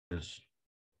is,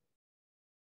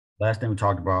 last thing we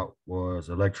talked about was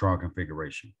electron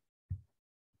configuration.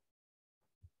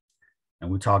 And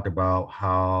we talked about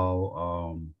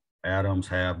how atoms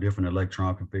have different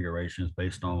electron configurations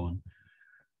based on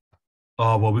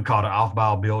what we call the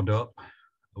Aufbau buildup.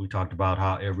 We talked about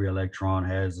how every electron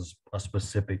has a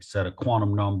specific set of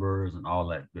quantum numbers and all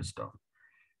that good stuff.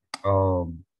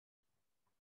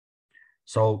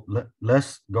 So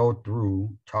let's go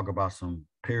through, talk about some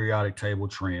periodic table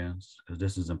trends, because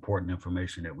this is important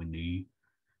information that we need.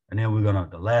 And then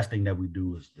the last thing that we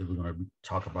do is we're gonna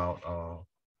talk about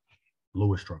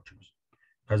Lewis structures,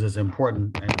 because it's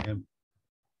important, and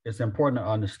it's important to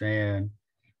understand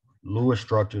Lewis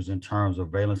structures in terms of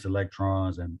valence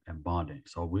electrons and bonding.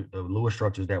 So the Lewis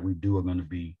structures that we do are going to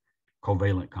be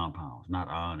covalent compounds, not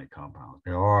ionic compounds.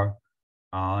 There are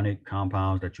ionic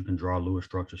compounds that you can draw Lewis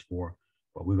structures for,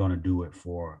 but we're going to do it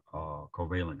for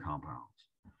covalent compounds.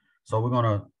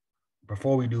 So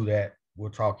before we do that, we'll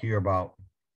talk here about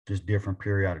just different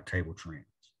periodic table trends.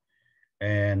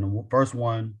 And the first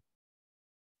one,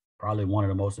 probably one of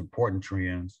the most important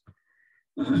trends,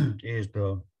 is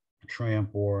the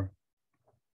trend for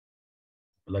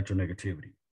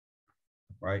electronegativity,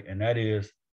 right? And that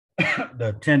is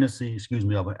the tendency,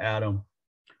 of an atom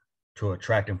to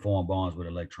attract and form bonds with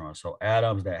electrons. So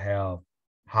atoms that have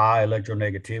high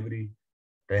electronegativity,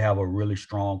 they have a really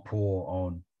strong pull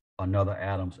on another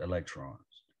atom's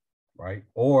electrons, right?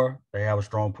 Or they have a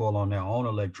strong pull on their own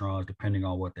electrons, depending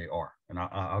on what they are. And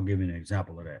I'll give you an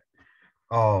example of that.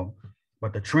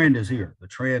 But the trend is here. The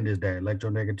trend is that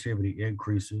electronegativity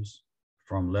increases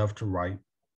from left to right,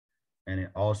 and it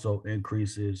also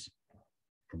increases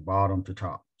from bottom to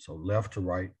top. So left to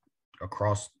right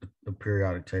across the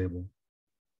periodic table.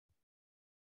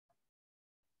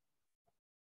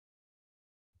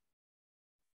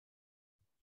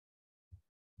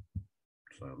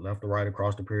 So left to right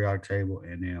across the periodic table,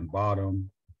 and then bottom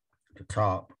to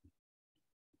top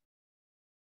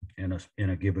in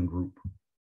a given group.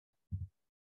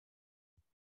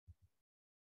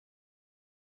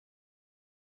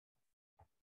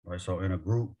 Right, so in a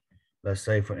group, let's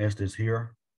say for instance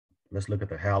here, let's look at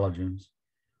the halogens.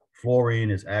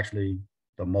 Fluorine is actually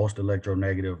the most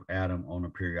electronegative atom on the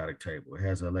periodic table. It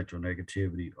has an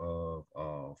electronegativity of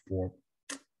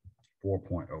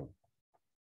 4.0.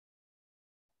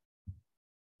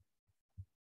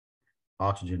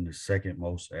 Oxygen is second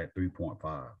most at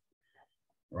 3.5,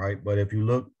 right? But if you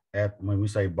look at, when we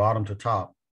say bottom to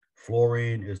top,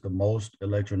 fluorine is the most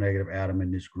electronegative atom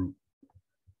in this group.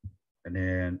 And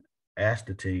then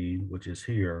astatine, which is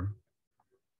here,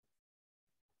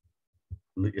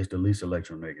 is the least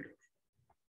electronegative.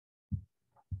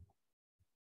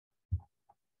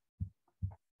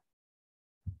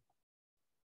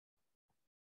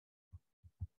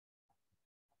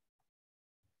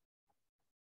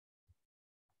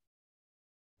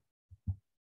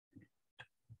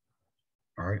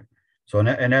 All right. So,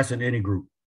 and that's in any group,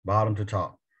 bottom to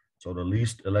top. So the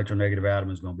least electronegative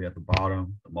atom is going to be at the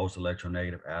bottom. The most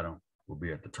electronegative atom will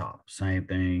be at the top. Same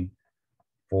thing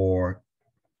for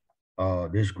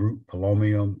this group.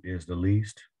 Polonium is the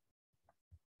least.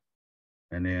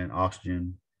 And then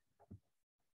oxygen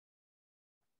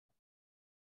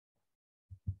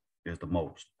is the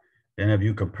most. Then if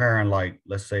you comparing, like,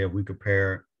 let's say if we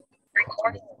compare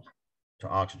to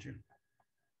oxygen,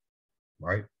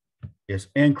 right? It's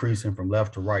increasing from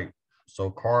left to right. So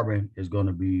carbon is going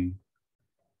to be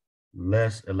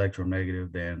less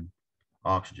electronegative than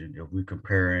oxygen if we're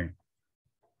comparing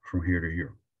from here to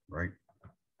here, right?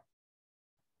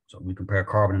 So we compare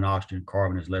carbon and oxygen.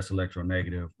 Carbon is less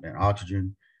electronegative than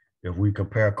oxygen. If we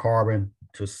compare carbon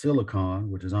to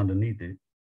silicon, which is underneath it,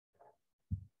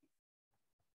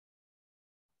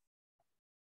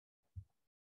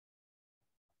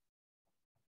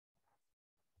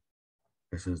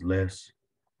 this is less,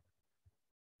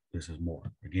 this is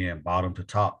more. Again, bottom to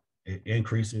top, it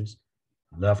increases.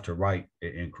 Left to right,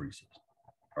 it increases.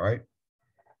 All right.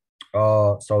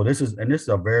 So this is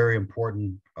a very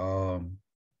important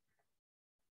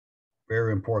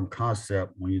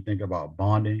concept when you think about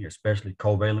bonding, especially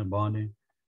covalent bonding,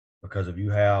 because if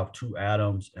you have two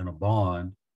atoms in a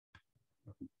bond,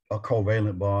 a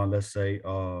covalent bond, let's say,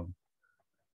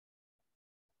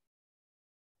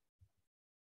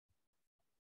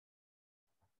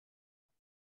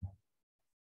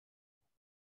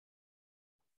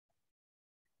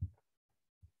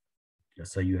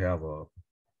 you have a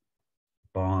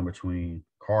bond between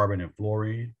carbon and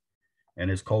fluorine,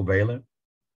 and it's covalent.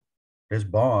 This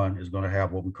bond is going to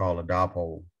have what we call a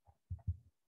dipole.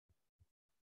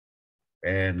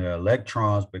 And the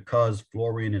electrons, because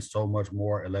fluorine is so much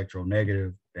more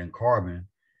electronegative than carbon,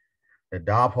 the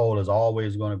dipole is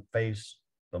always going to face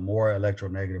the more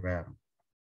electronegative atom.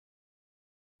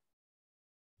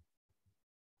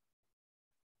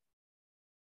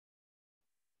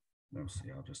 Let me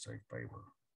see, I'll just say favor.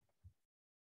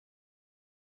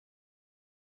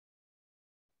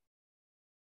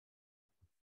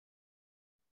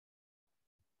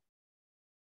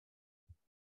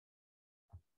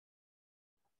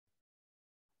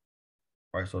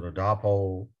 Right, so the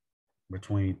dipole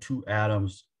between two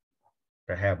atoms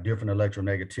that have different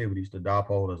electronegativities, the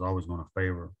dipole is always going to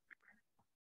favor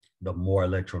the more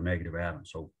electronegative atom.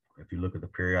 So if you look at the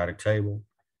periodic table,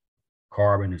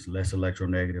 carbon is less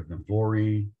electronegative than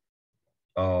fluorine.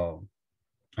 And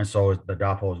so the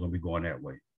dipole is going to be going that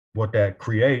way. What that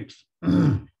creates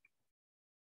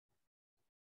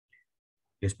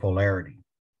is polarity.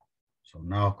 So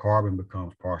now carbon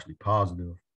becomes partially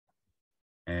positive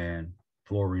and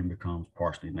fluorine becomes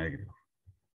partially negative.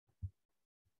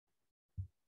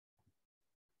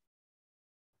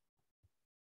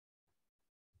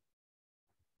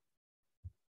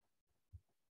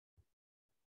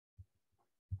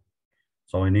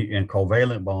 So in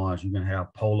covalent bonds, you can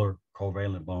have polar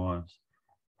covalent bonds.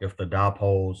 If the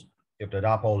dipole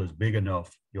is big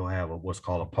enough, you'll have what's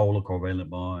called a polar covalent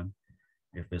bond.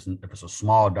 If it's a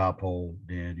small dipole,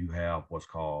 then you have what's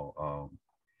called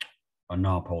a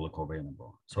non-polar covalent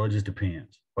bond. So it just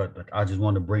depends. But I just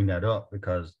wanted to bring that up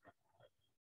because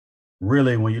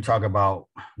really, when you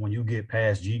get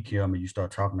past GChem and you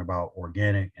start talking about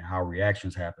organic and how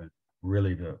reactions happen,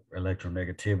 really the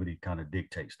electronegativity kind of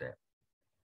dictates that.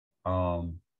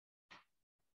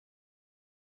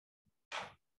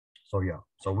 So yeah,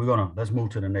 so let's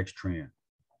move to the next trend,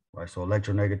 right? So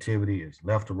electronegativity is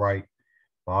left to right,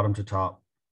 bottom to top.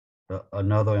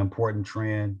 Another important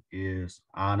trend is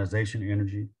ionization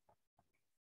energy.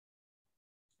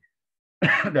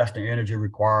 That's the energy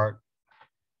required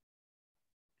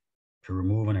to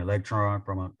remove an electron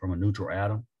from a neutral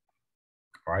atom.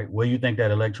 All right, where do you think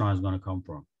that electron is going to come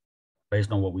from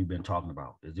based on what we've been talking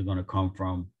about? Is it going to come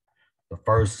from the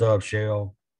first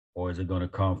subshell, or is it going to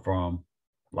come from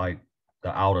like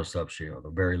the outer subshell, the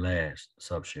very last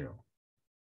subshell,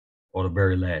 or the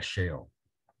very last shell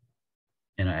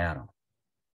in an atom?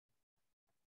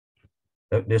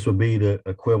 This would be the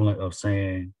equivalent of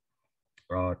saying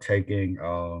taking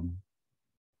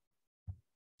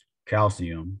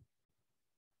calcium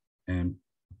and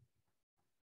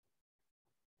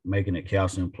making it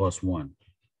calcium plus one.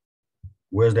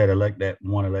 Where's that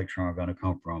one electron going to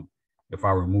come from if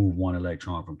I remove one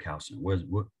electron from calcium? Where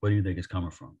do you think it's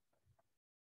coming from?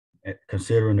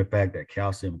 Considering the fact that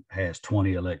calcium has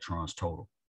 20 electrons total,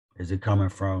 is it coming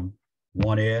from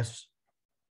 1s,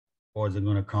 or is it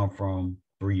going to come from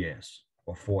 3s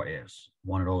or 4s,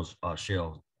 one of those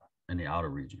shells in the outer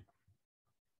region?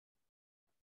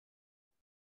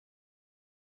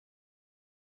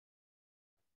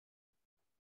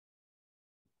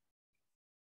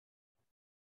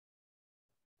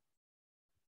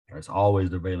 It's always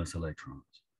the valence electrons.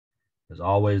 There's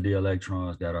always the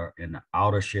electrons that are in the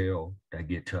outer shell that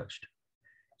get touched.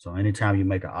 So anytime you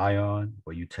make an ion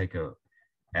or you take an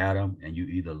atom and you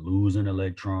either lose an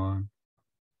electron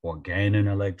or gain an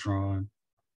electron,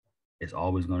 it's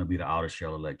always going to be the outer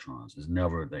shell electrons. It's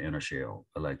never the inner shell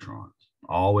electrons.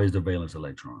 Always the valence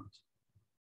electrons.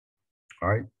 All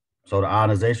right. So the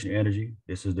ionization energy,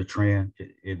 this is the trend.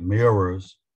 It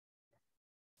mirrors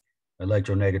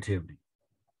electronegativity.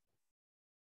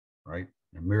 Right?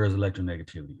 It mirrors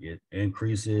electronegativity. It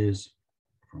increases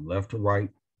from left to right,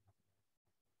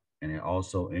 and it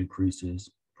also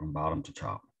increases from bottom to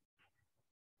top.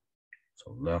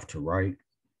 So left to right,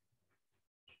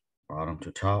 bottom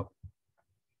to top,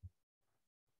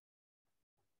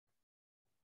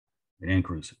 it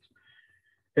increases.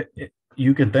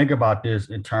 You can think about this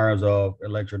in terms of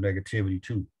electronegativity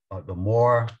too. The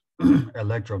more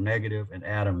electronegative an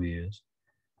atom is,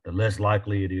 the less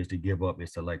likely it is to give up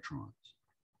its electrons.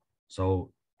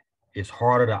 So it's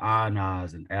harder to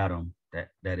ionize an atom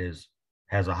that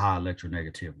has a high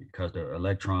electronegativity because the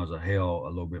electrons are held a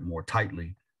little bit more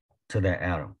tightly to that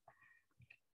atom.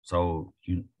 So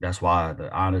that's why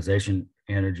the ionization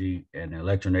energy and the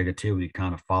electronegativity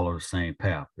kind of follow the same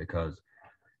path, because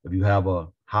if you have a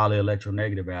highly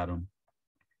electronegative atom,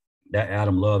 that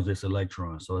atom loves its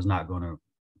electrons, so it's not going to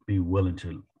be willing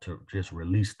to just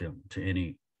release them to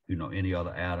any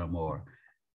other atom or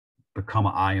become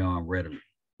an ion readily,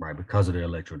 right? Because of the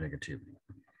electronegativity.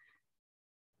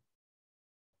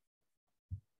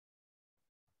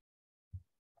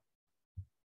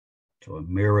 So it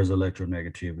mirrors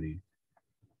electronegativity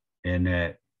in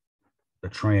that the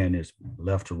trend is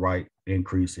left to right,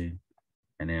 increasing,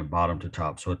 and then bottom to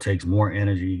top. So it takes more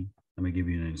energy. Let me give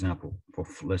you an example for,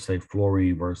 let's say,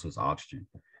 fluorine versus oxygen.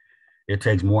 It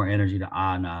takes more energy to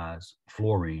ionize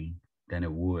fluorine than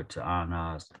it would to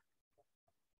ionize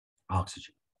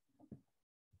oxygen.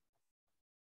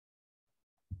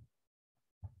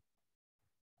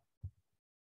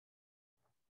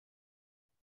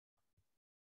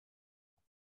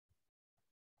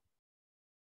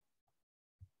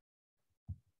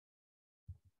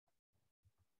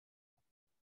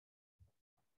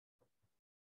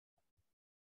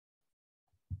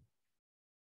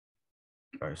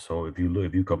 All right, so if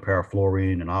you compare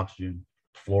fluorine and oxygen,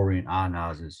 fluorine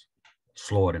ionizes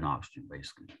slower than oxygen,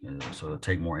 basically. So it'll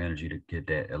take more energy to get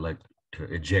that to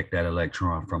eject that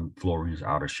electron from fluorine's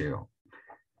outer shell.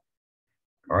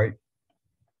 All right.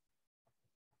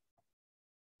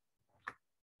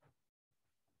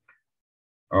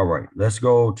 All right, let's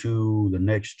go to the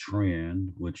next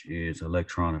trend, which is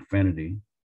electron affinity.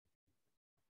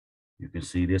 You can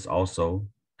see this also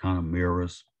kind of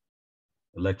mirrors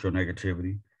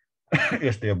electronegativity.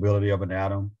 It's the ability of an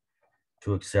atom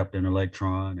to accept an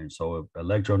electron. And so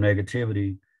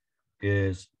electronegativity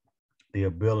is the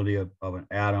ability of an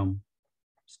atom's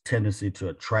tendency to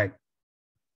attract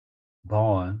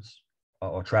bonds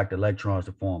or attract electrons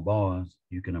to form bonds.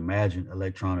 You can imagine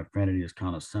electron affinity is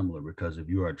kind of similar, because if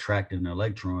you are attracting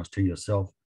electrons to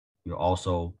yourself, you're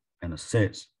also, in a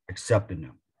sense, accepting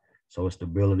them. So it's the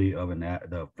ability of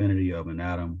the affinity of an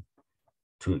atom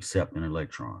to accept an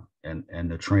electron.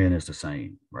 And the trend is the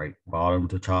same, right? Bottom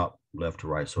to top, left to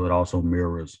right. So it also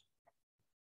mirrors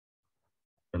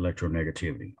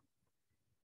electronegativity.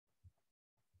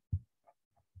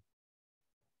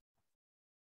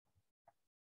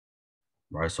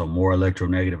 Right? So more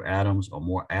electronegative atoms are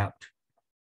more apt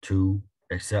to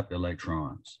accept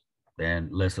electrons than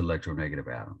less electronegative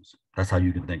atoms. That's how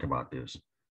you can think about this.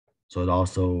 So it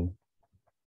also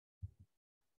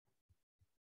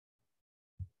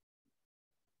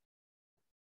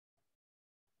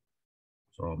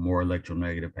so a more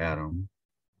electronegative atom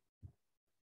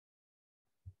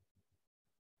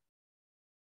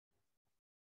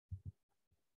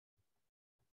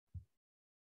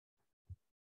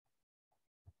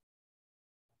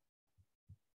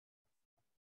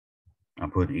I'm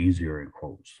putting easier in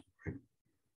quotes. Right?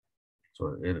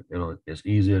 So it's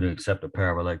easier to accept a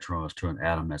pair of electrons to an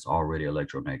atom that's already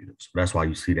electronegative. So that's why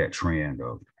you see that trend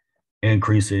of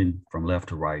increasing from left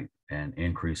to right and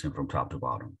increasing from top to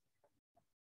bottom.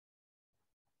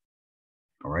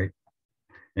 All right.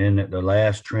 And the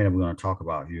last trend we're going to talk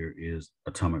about here is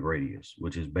atomic radius,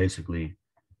 which is basically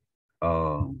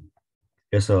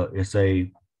it's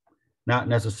a not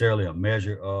necessarily a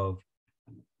measure of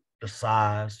the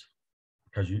size,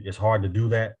 because it's hard to do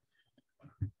that.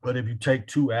 But if you take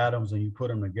two atoms and you put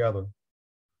them together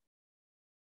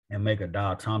and make a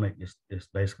diatomic, it's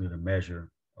basically the measure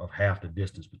of half the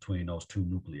distance between those two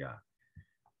nuclei,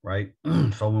 right?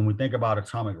 So when we think about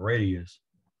atomic radius,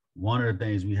 one of the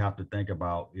things we have to think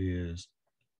about is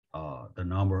the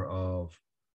number of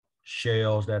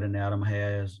shells that an atom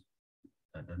has,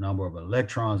 the number of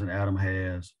electrons an atom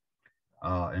has.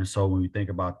 And so when we think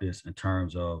about this in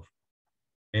terms of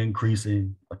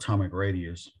increasing atomic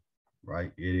radius,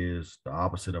 right, it is the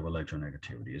opposite of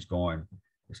electronegativity.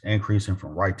 It's increasing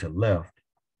from right to left.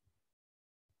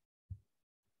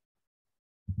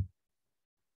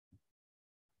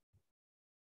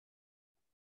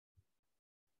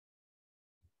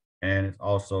 And it's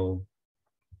also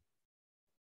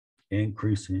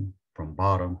increasing from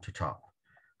bottom to top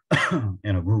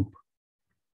in a group.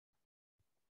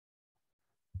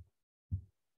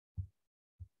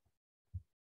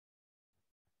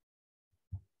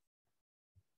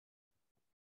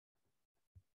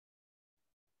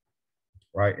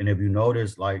 Right. And if you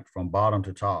notice, like from bottom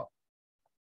to top,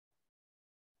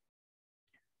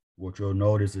 what you'll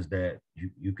notice is that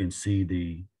you can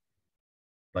see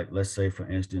like, let's say, for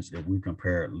instance, if we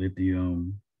compare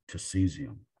lithium to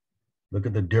cesium, look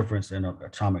at the difference in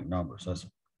atomic numbers. So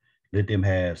lithium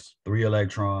has 3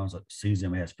 electrons,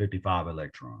 cesium has 55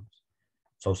 electrons.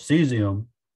 So cesium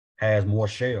has more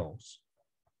shells,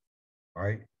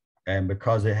 right? And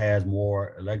because it has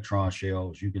more electron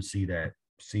shells, you can see that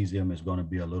cesium is going to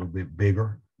be a little bit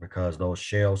bigger because those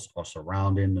shells are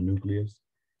surrounding the nucleus.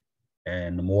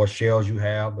 And the more shells you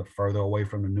have, the further away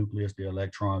from the nucleus the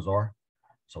electrons are.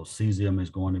 So cesium is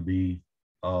going to be,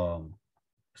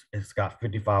 it's got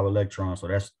 55 electrons. So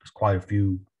that's quite a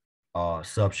few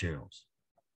subshells,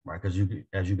 right? Because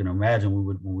as you can imagine,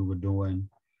 when we were doing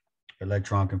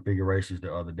electron configurations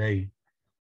the other day,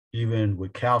 even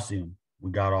with calcium,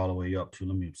 we got all the way up to,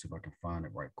 let me see if I can find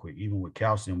it right quick. Even with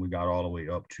calcium, we got all the way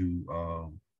up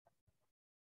to,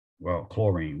 well,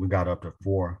 chlorine, we got up to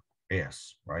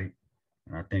 4s, right?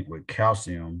 And I think with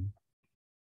calcium,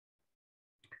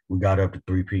 we got up to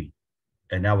 3p.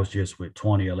 And that was just with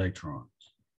 20 electrons,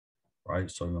 right?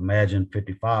 So imagine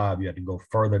 55, you have to go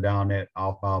further down that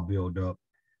alpha buildup.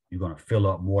 You're going to fill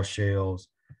up more shells.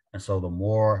 And so the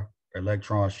more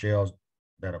electron shells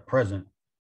that are present,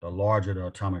 the larger the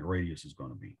atomic radius is going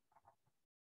to be.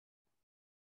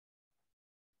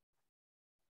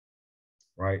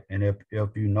 Right. And if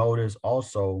you notice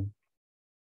also,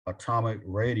 atomic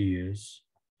radius,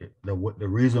 the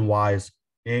reason why it's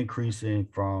increasing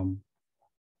from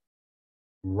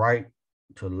right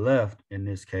to left in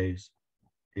this case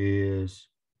is,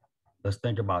 let's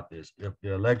think about this. If the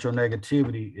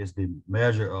electronegativity is the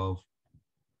measure of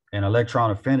an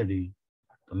electron affinity,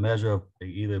 the measure of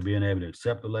either being able to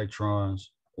accept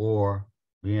electrons or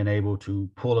being able to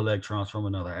pull electrons from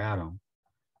another atom,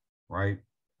 right?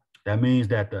 That means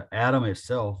that the atom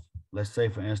itself, let's say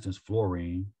for instance,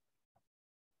 fluorine,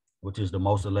 which is the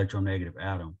most electronegative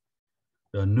atom,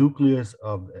 the nucleus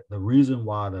of the reason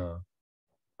why the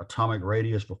atomic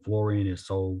radius for fluorine is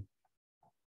so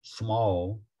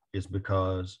small is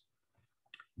because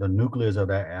the nucleus of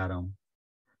that atom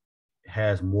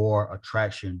has more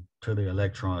attraction to the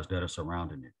electrons that are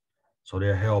surrounding it. So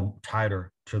they're held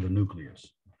tighter to the nucleus.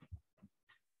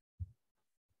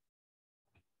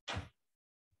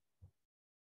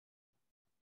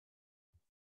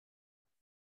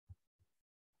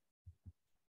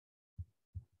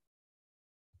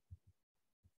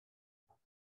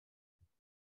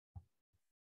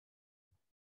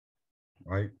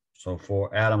 Right? So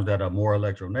for atoms that are more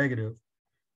electronegative,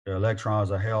 the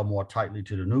electrons are held more tightly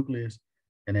to the nucleus.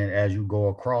 And then as you go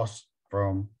across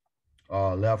from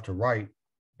left to right,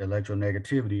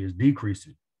 electronegativity is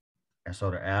decreasing. And so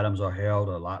the atoms are held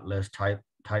a lot less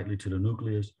tightly to the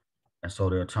nucleus. And so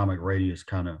the atomic radius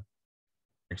kind of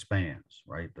expands,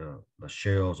 right? The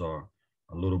shells are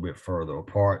a little bit further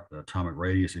apart. The atomic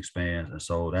radius expands. And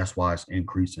so that's why it's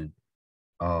increasing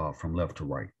from left to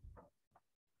right.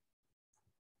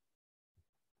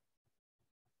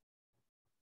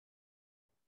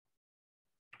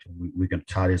 We can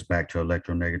tie this back to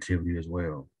electronegativity as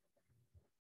well.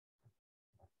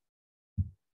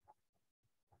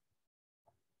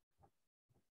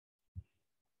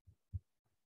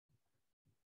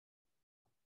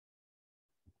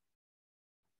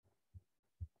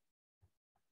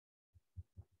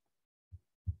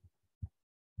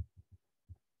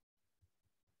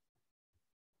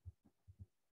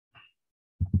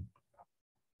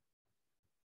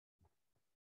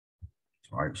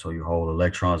 Right, so you hold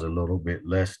electrons a little bit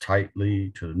less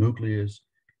tightly to the nucleus,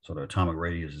 so the atomic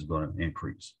radius is going to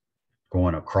increase,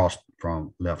 going across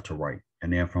from left to right.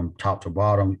 And then from top to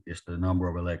bottom, it's the number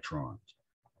of electrons.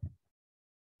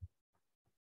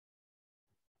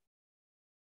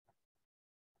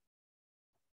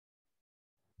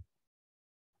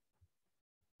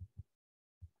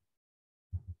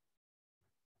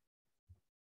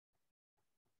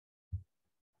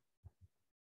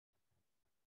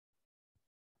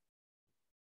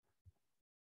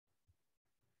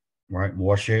 Right,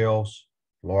 more shells,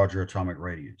 larger atomic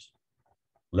radius.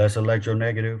 Less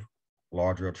electronegative,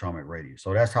 larger atomic radius.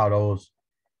 So that's how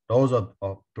those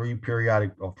are three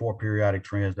periodic or four periodic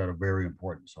trends that are very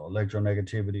important. So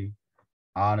electronegativity,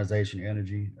 ionization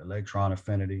energy, electron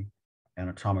affinity, and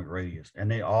atomic radius. And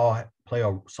they all play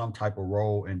some type of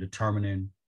role in determining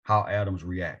how atoms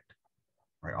react.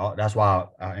 Right? That's why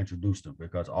I introduced them,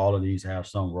 because all of these have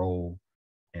some role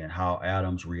in how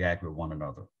atoms react with one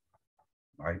another.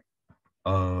 Right?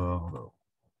 All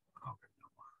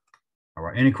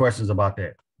right. Any questions about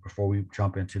that before we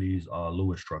jump into these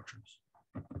Lewis structures?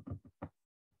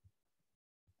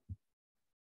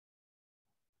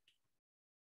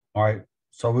 All right.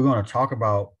 So we're going to talk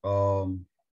about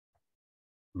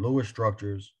Lewis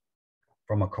structures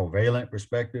from a covalent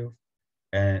perspective.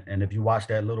 And if you watch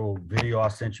that little video I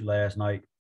sent you last night,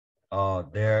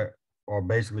 there are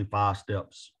basically 5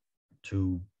 steps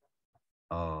to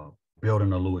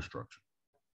building a Lewis structure.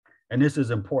 And this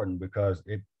is important because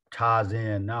it ties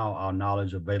in now our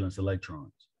knowledge of valence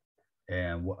electrons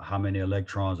and how many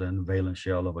electrons are in the valence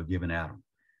shell of a given atom.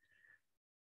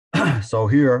 So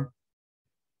here,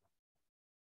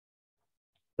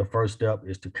 the first step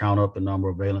is to count up the number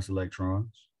of valence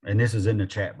electrons. And this is in the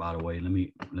chat, by the way. Let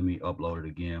me upload it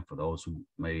again for those who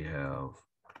may have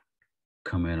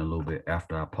come in a little bit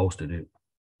after I posted it.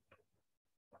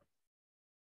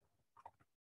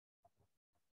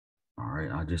 All right.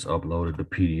 right, I just uploaded the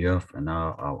PDF and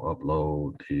now I'll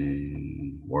upload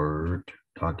the Word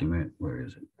document. Where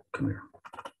is it? Come here.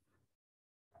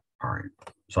 All right.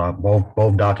 So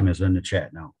both documents are in the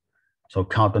chat now. So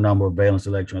count the number of valence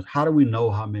electrons. How do we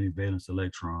know how many valence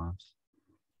electrons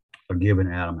a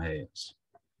given atom has?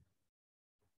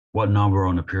 What number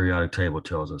on the periodic table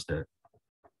tells us that?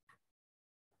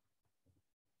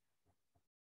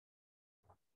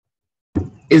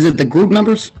 Is it the group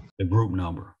numbers? The group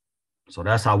number. So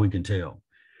that's how we can tell.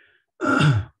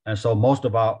 And so most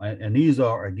of our, and these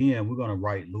are, again, we're going to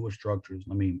write Lewis structures.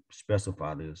 Let me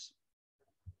specify this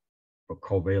for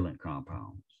covalent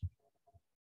compounds.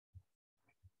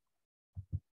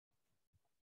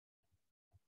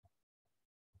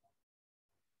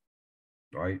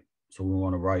 Right? So we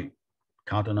want to write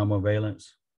count the number of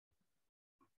valence.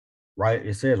 Right?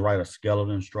 It says write a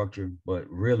skeleton structure, but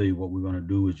really what we're going to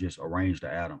do is just arrange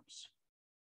the atoms.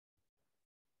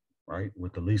 Right?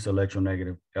 With the least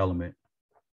electronegative element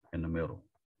in the middle.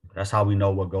 That's how we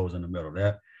know what goes in the middle.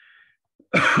 That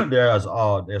there's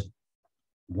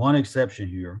one exception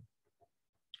here,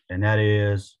 and that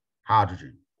is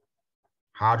hydrogen.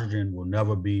 Hydrogen will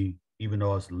never be, even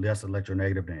though it's less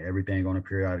electronegative than everything on the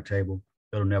periodic table,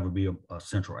 it'll never be a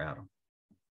central atom.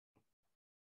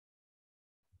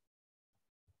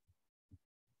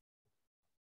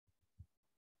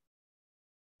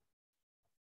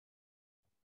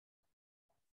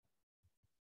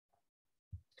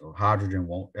 So hydrogen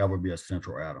won't ever be a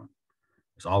central atom.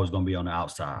 It's always going to be on the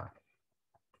outside.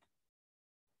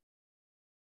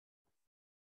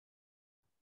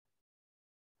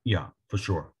 Yeah, for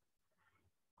sure.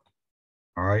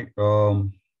 All right.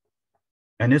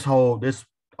 And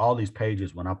all these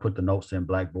pages, when I put the notes in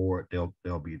Blackboard,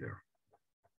 they'll be there.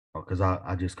 Because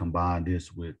I just combined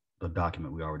this with the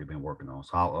document we already been working on.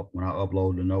 So when I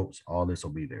upload the notes, all this will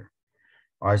be there.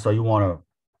 All right. So you want to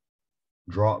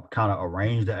kind of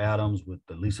arrange the atoms with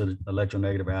the least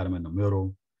electronegative atom in the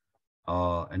middle.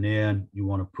 And then you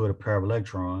want to put a pair of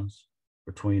electrons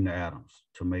between the atoms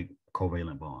to make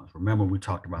covalent bonds. Remember, we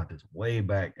talked about this way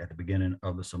back at the beginning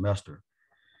of the semester,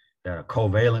 that a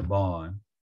covalent bond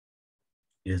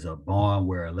is a bond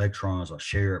where electrons are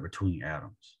shared between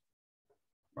atoms,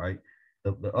 right?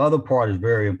 The other part is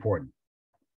very important,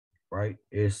 right?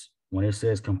 It's when it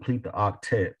says complete the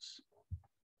octets,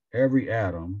 every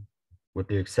atom, with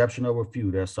the exception of a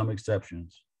few, there's some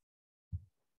exceptions,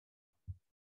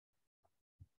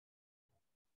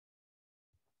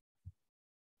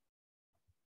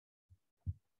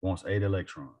 wants 8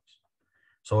 electrons.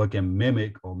 So it can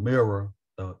mimic or mirror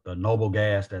the noble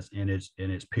gas that's in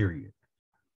its period,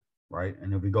 right?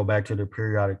 And if we go back to the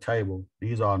periodic table,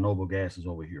 these are noble gases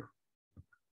over here,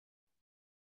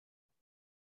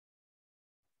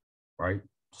 right?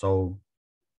 So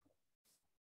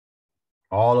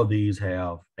all of these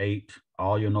have 8,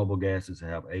 all your noble gases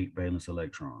have 8 valence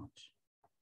electrons.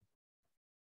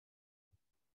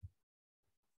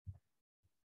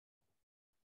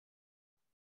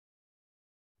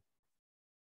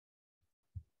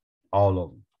 All of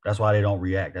them. That's why they don't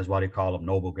react. That's why they call them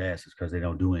noble gases, because they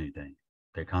don't do anything.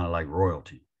 They're kind of like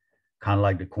royalty, kind of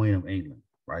like the Queen of England,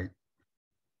 right?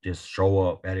 Just show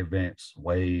up at events,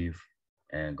 wave,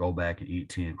 and go back and eat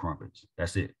 10 crumpets.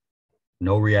 That's it.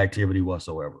 No reactivity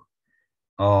whatsoever.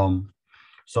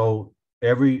 So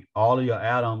all of your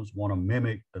atoms want to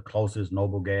mimic the closest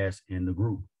noble gas in the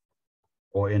group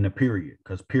or in the period,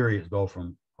 because periods go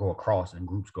across and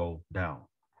groups go down,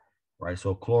 right?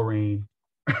 So chlorine,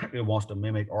 it wants to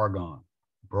mimic argon.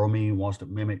 Bromine wants to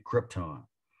mimic krypton.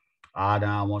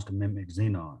 Iodine wants to mimic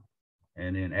xenon.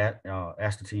 And then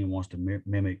astatine wants to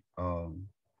mimic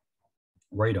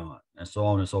radon, and so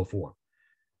on and so forth,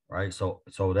 right? So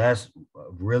that's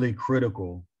really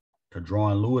critical to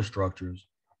drawing Lewis structures,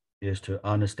 is to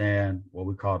understand what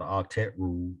we call the octet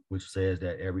rule, which says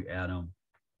that every atom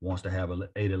wants to have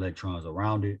 8 electrons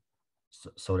around it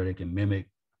so that it can mimic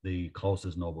the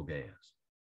closest noble gas.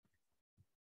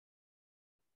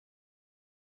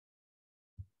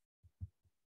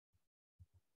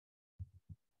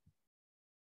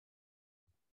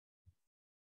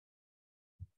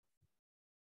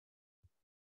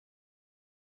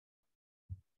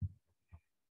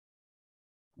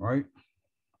 Right?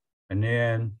 And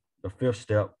then the 5th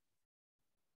step,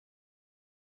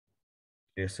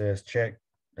 it says check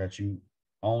that you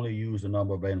only use the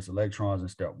number of valence electrons in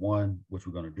step 1, which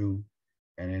we're going to do.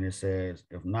 And then it says,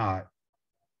 if not,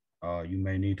 you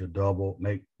may need to double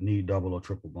or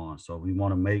triple bonds. So we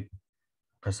want to make,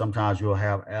 because sometimes you'll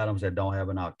have atoms that don't have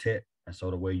an octet. And so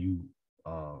the way you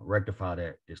rectify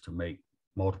that is to make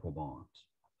multiple bonds,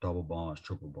 double bonds,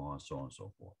 triple bonds, so on and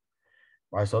so forth.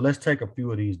 All right, so let's take a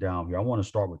few of these down here. I want to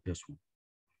start with this one.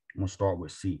 I'm going to start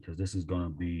with C because this is going to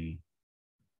be,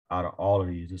 out of all of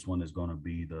these, this one is going to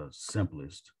be the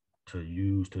simplest to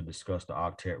use to discuss the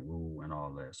octet rule and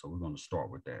all that. So we're going to start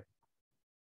with that.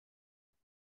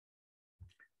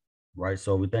 Right,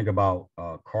 so we think about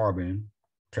carbon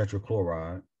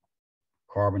tetrachloride.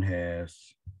 Carbon has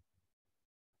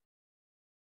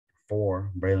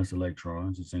 4 valence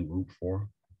electrons. It's in group 4.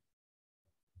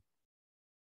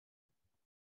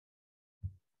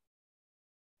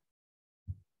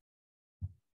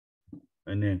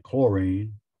 And then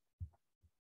chlorine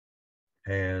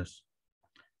has,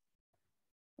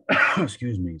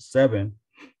 excuse me, 7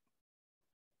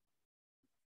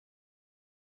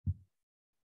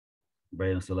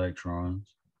 valence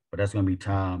electrons, but that's going to be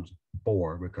times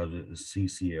 4 because it is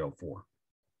CCl4.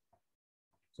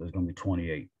 So it's going to be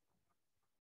 28.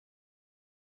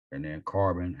 And then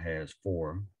carbon has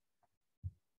 4.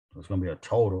 So it's going to be a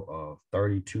total of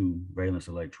 32 valence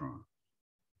electrons.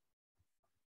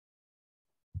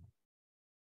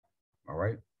 All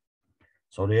right.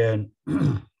 So then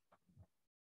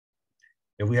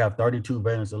if we have 32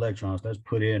 valence electrons, let's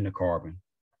put in the carbon.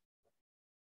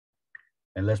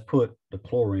 And let's put the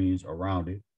chlorines around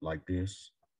it like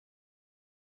this.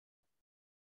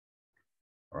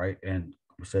 All right. And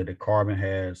we said the carbon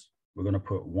has, we're going to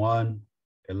put 1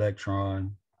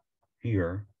 electron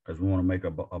here because we want to make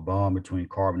a bond between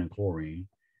carbon and chlorine.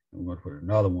 And we're going to put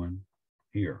another one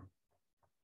here.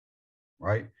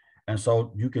 Right. And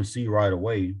so you can see right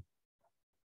away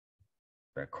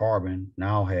that carbon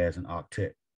now has an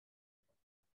octet.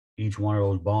 Each one of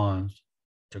those bonds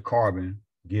to carbon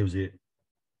gives it,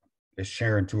 it's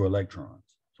sharing 2 electrons.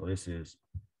 So this is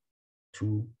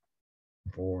 2,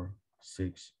 4,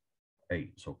 6,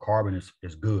 8. So carbon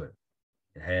is good.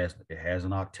 It has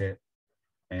an octet,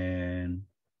 and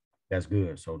that's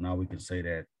good. So now we can say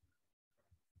that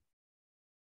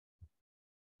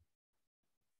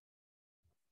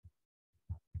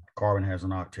carbon has an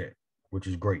octet, which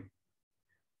is great.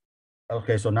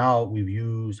 Okay, so now we've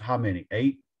used how many?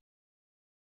 8.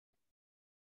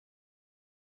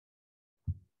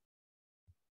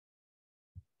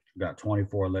 We got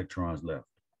 24 electrons left.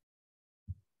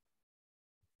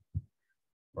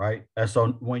 Right? And so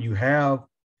when you have,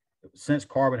 since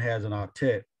carbon has an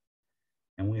octet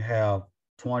and we have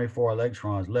 24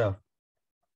 electrons left,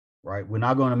 right? We're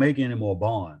not going to make any more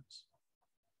bonds.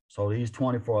 So these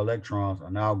 24 electrons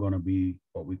are now going to be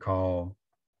what we call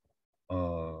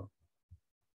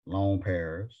lone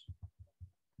pairs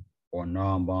or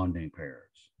non-bonding pairs.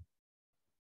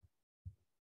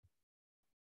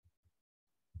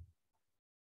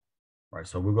 Right,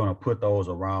 so we're going to put those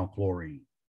around chlorine.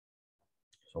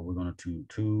 So we're going to do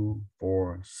 2,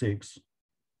 4, 6,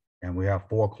 and we have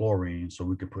 4 chlorines, so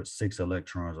we can put 6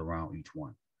 electrons around each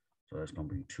one. So that's going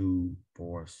to be 2,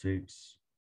 4, 6,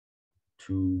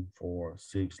 2, 4,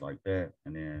 6 like that,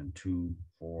 and then 2,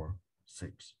 4,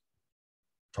 6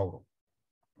 total,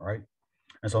 right?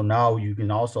 And so now you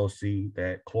can also see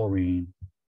that chlorine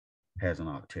has an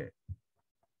octet,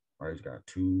 right? It's got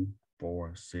 2,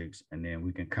 4, 6, and then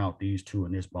we can count these 2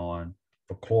 in this bond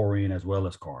for chlorine as well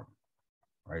as carbon,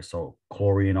 right? So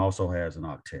chlorine also has an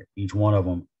octet. Each one of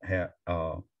them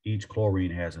each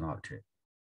chlorine has an octet.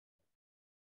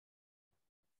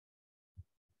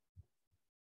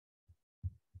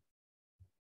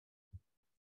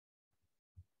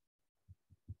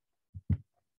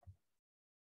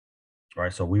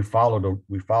 Right, so we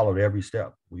followed every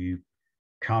step. We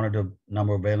counted the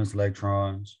number of valence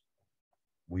electrons.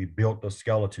 We built the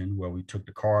skeleton where we took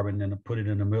the carbon and put it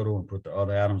in the middle and put the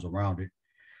other atoms around it.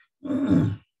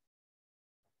 And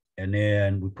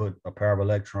then we put a pair of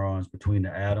electrons between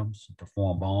the atoms to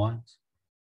form bonds.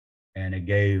 And it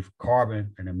gave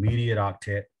carbon an immediate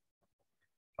octet.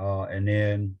 And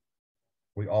then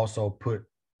we also put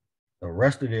the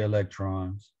rest of the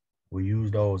electrons, we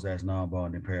use those as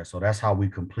non-bonding pairs. So that's how we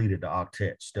completed the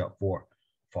octet, step 4,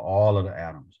 for all of the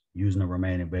atoms using the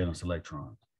remaining valence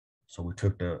electrons. So we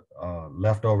took the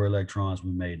leftover electrons,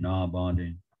 we made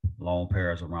non-bonding lone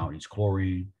pairs around each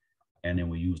chlorine, and then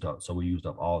we used up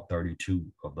all 32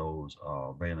 of those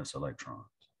valence electrons.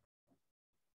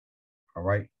 All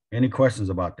right, any questions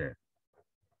about that?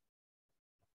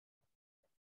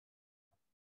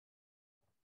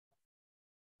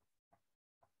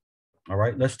 All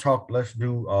right, let's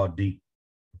do D.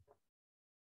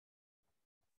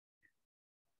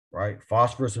 Right,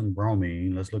 phosphorus and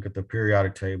bromine. Let's look at the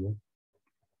periodic table.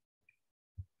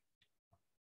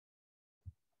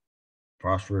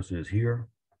 Phosphorus is here,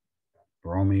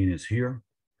 bromine is here.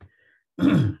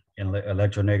 And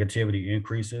electronegativity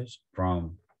increases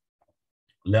from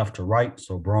left to right.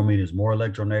 So bromine is more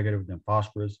electronegative than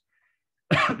phosphorus.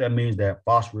 That means that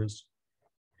phosphorus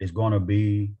is going to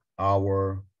be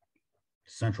our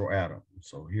central atom.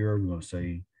 So here we're going to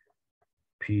say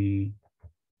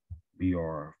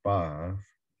PBr5.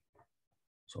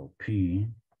 So P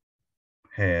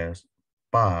has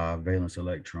 5 valence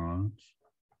electrons.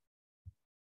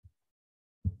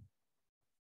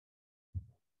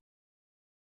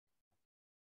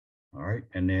 All right,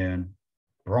 and then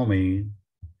bromine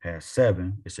has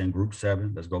 7. It's in group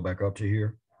 7. Let's go back up to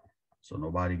here so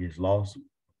nobody gets lost.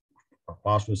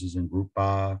 Phosphorus is in group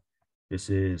 5. This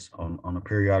is on the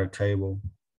periodic table.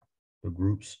 The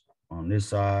groups on this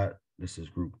side, this is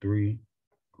group 3,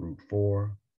 group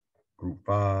 4, group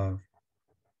 5,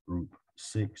 group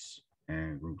 6,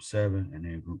 and group 7, and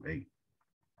then group 8.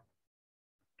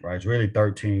 Right, it's really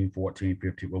 13, 14,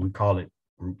 15, but we call it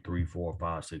group 3, 4,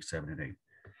 5, 6, 7, and 8.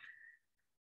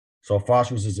 So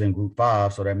phosphorus is in group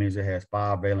 5, so that means it has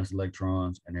 5 valence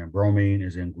electrons, and then bromine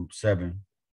is in group 7,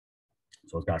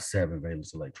 so it's got 7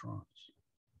 valence electrons.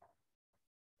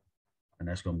 And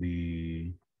that's going to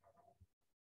be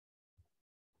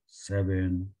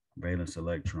 7 valence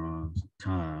electrons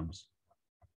times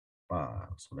 5.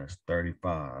 So that's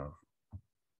 35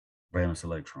 valence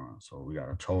electrons. So we got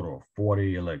a total of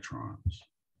 40 electrons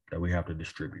that we have to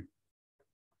distribute.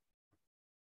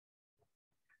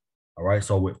 All right,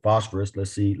 so with phosphorus,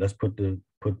 let's see, let's put the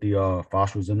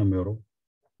phosphorus in the middle.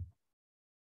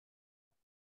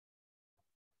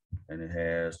 And it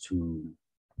has 2,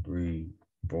 3,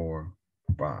 4,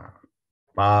 5.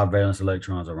 5 valence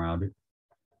electrons around it.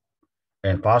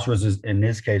 And phosphorus is, in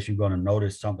this case, you're going to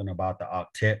notice something about the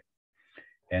octet.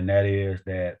 And that is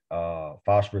that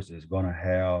phosphorus is going to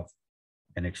have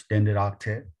an extended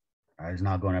octet. It's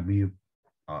not going to be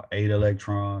 8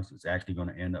 electrons. It's actually going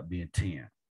to end up being 10.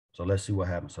 So let's see what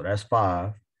happens. So that's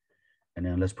 5. And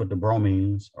then let's put the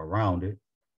bromines around it.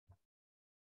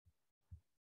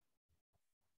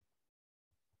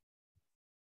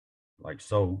 Like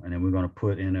so. And then we're going to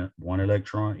put in 1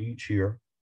 electron each here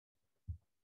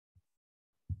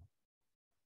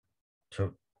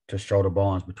to show the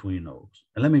bonds between those.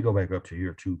 And let me go back up to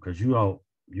here too, because you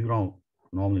don't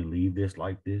normally leave this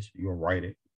like this. You'll write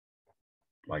it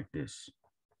like this.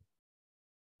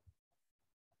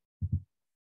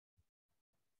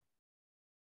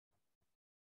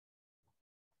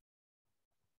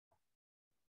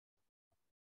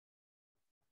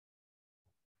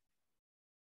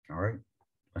 All right.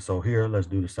 And so here, let's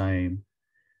do the same.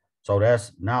 So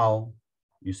that's now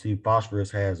you see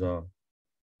phosphorus has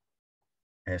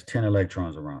 10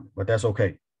 electrons around it, but that's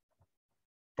okay.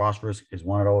 Phosphorus is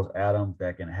one of those atoms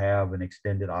that can have an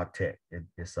extended octet.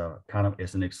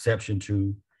 It's an exception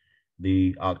to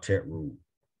the octet rule.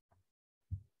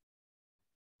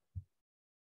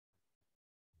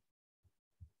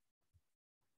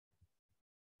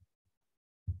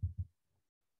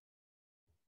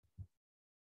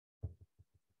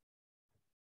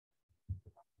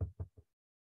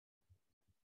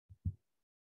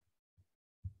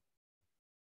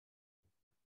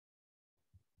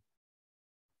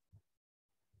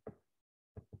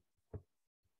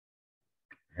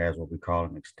 It has what we call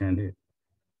an extended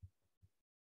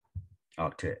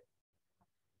octet.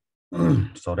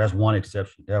 So that's one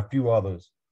exception. There are a few others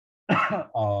that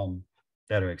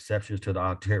are exceptions to the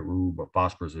octet rule, but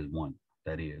phosphorus is one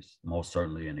that is most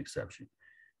certainly an exception.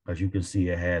 As you can see,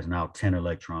 it has now 10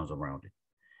 electrons around it.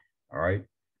 All right.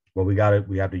 Well, we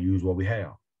have to use what we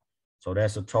have. So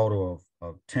that's a total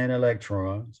of 10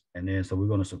 electrons. And then, so we're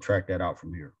going to subtract that out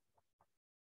from here.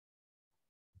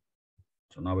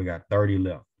 So now we got 30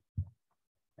 left.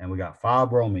 And we got 5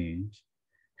 bromines.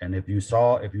 And if you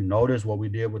notice what we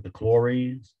did with the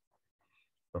chlorines,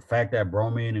 the fact that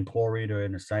bromine and chlorine are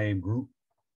in the same group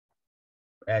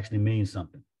actually means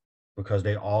something because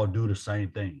they all do the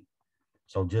same thing.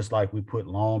 So just like we put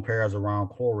lone pairs around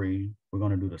chlorine, we're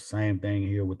going to do the same thing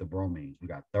here with the bromines. We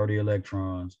got 30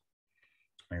 electrons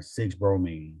and 6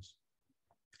 bromines.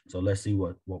 So let's see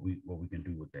what we can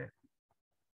do with that.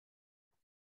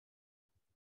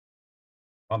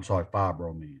 I'm sorry, 5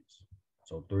 bromines.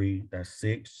 So 3, that's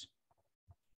 6,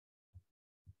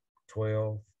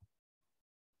 12,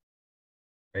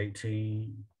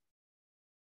 18,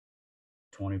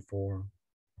 24,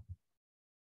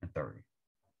 and 30.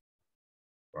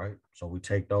 Right? So we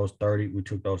took those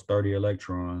 30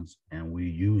 electrons and we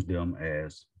used them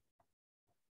as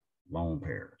lone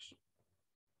pairs.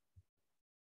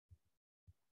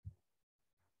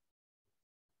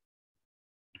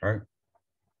 All right?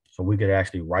 So we could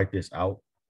actually write this out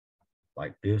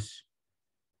like this.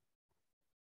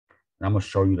 And I'm going to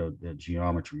show you the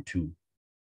geometry too.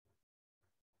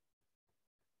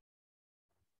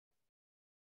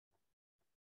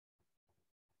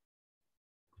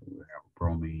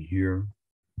 bromine here,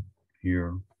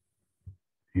 here,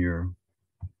 here,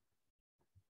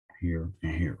 here,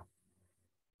 and here.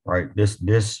 Right. This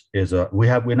is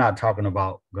we're not talking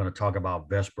about going to talk about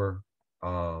Vesper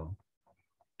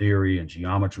theory and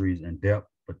geometries in depth,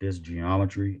 but this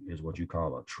geometry is what you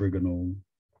call a trigonal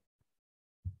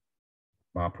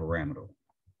bipyramidal.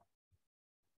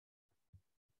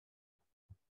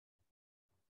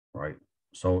 Right.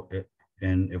 So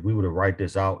and if we were to write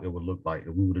this out, it would look like,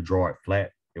 if we were to draw it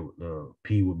flat, the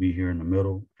P would be here in the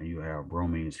middle, and you have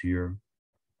bromines here,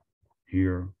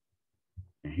 here,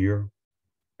 and here.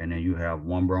 And then you have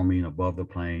one bromine above the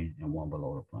plane and one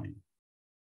below the plane.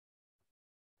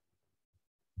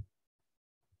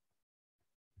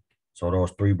 So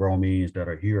those three bromines that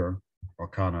are here are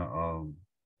kind of,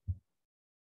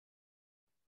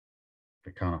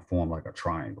 they kind of form like a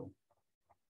triangle.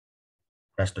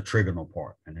 That's the trigonal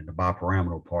part. And then the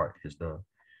bipyramidal part is the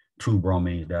two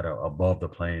bromines that are above the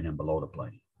plane and below the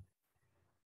plane.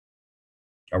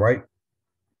 All right.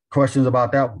 Questions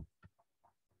about that one?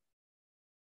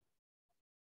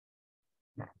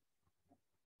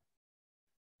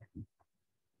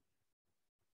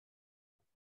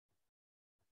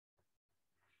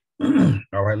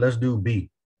 All right, let's do B.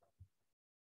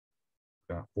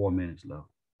 Got 4 minutes left.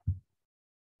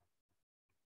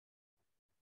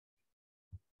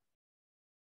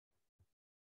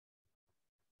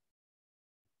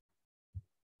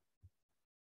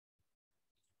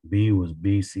 B was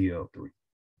BCl3.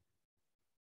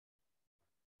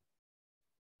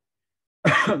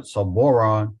 So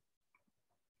boron,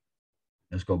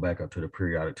 let's go back up to the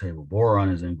periodic table. Boron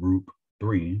is in group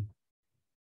 3.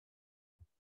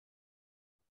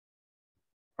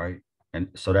 Right. And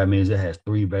so that means it has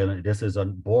 3 valent.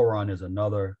 Boron is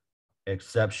another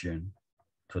exception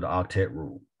to the octet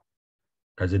rule,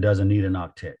 because it doesn't need an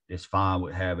octet. It's fine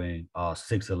with having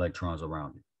 6 electrons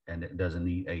around it, and it doesn't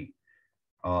need 8.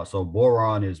 So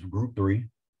boron is group 3.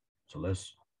 So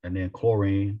and then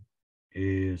chlorine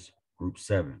is group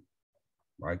 7,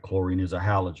 right? Chlorine is a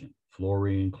halogen.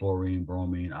 Fluorine, chlorine,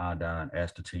 bromine, iodine,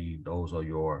 astatine, those are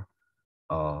your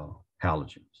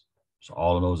halogens. So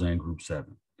all of those are in group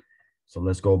 7. So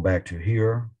let's go back to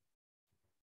here.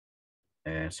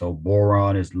 And so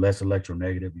boron is less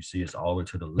electronegative. You see it's all the way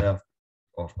to the left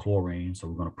of chlorine. So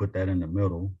we're going to put that in the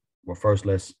middle. Well, first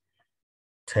let's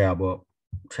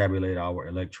tabulate our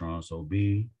electrons. So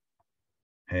B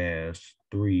has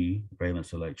 3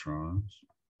 valence electrons.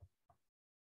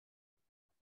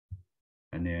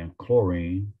 And then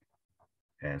chlorine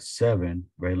has 7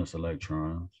 valence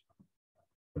electrons.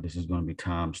 But this is going to be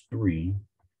times 3,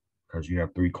 because you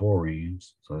have 3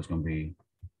 chlorines. So it's going to be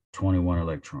 21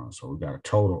 electrons. So we got a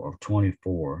total of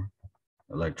 24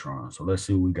 electrons. So let's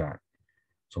see what we got.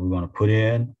 So we're going to put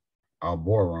in our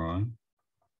boron,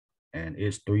 and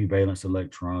its 3 valence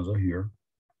electrons are here.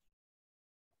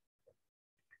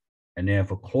 And then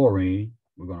for chlorine,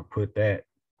 we're going to put that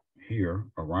here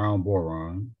around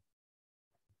boron.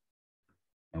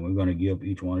 And we're going to give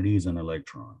each one of these an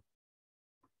electron.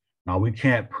 Now we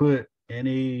can't put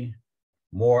any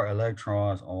more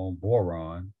electrons on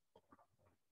boron.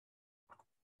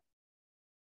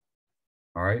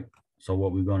 All right. So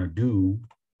what we're going to do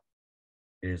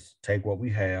is take what we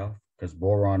have, because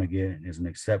boron again is an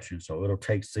exception. So it'll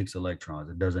take 6 electrons.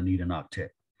 It doesn't need an octet.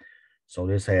 So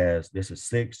this is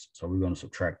 6. So we're going to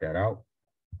subtract that out.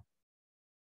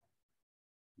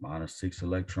 Minus 6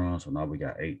 electrons. So now we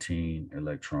got 18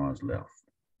 electrons left.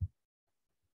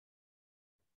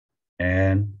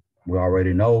 And we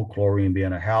already know chlorine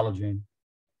being a halogen,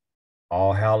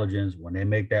 all halogens, when they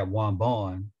make that one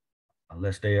bond,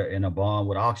 unless they are in a bond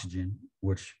with oxygen,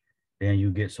 which then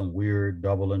you get some weird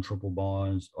double and triple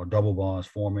bonds or double bonds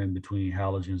forming between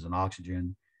halogens and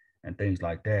oxygen and things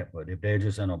like that. But if they're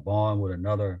just in a bond with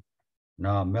another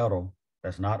non-metal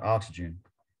that's not oxygen,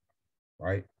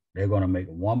 right, they're going to make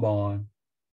one bond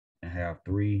and have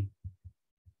 3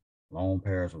 lone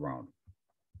pairs around it.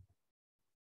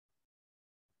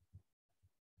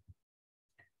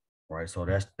 Right, so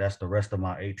that's the rest of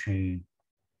my 18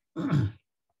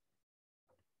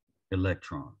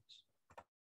 electrons.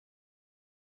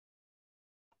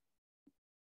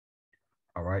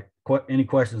 All right. Any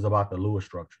questions about the Lewis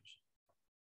structures?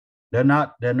 They're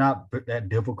not that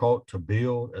difficult to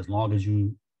build as long as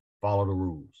you follow the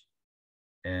rules.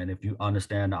 And if you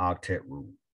understand the octet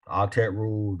rule. The octet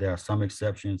rule, there are some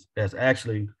exceptions. There's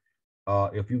actually,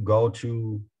 if you go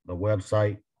to the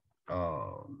website,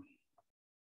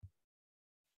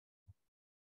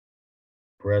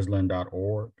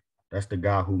 breslin.org, that's the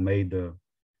guy who made the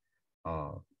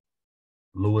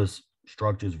Lewis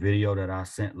structures video that I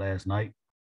sent last night.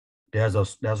 there's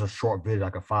a short video,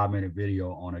 like a 5-minute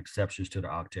video on exceptions to the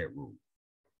octet rule.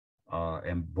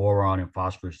 And boron and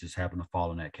phosphorus just happen to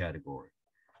fall in that category.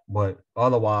 But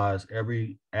otherwise,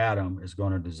 every atom is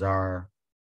going to desire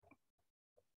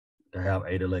to have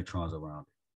 8 electrons around it.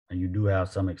 And you do have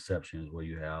some exceptions where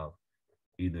you have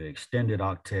either extended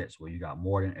octets where you got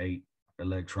more than 8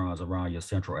 electrons around your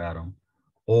central atom,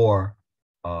 or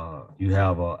you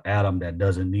have an atom that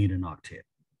doesn't need an octet.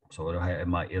 So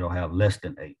it'll have less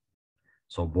than 8.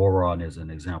 So boron is an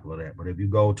example of that. But if you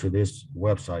go to this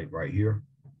website right here,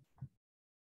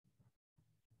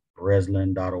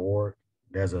 breslin.org,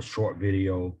 there's a short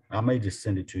video. I may just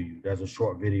send it to you. There's a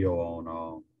short video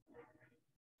on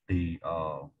the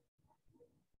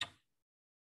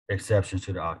exceptions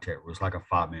to the octet rule. It's like a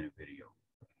 5-minute video.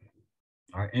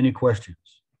 All right, any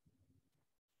questions?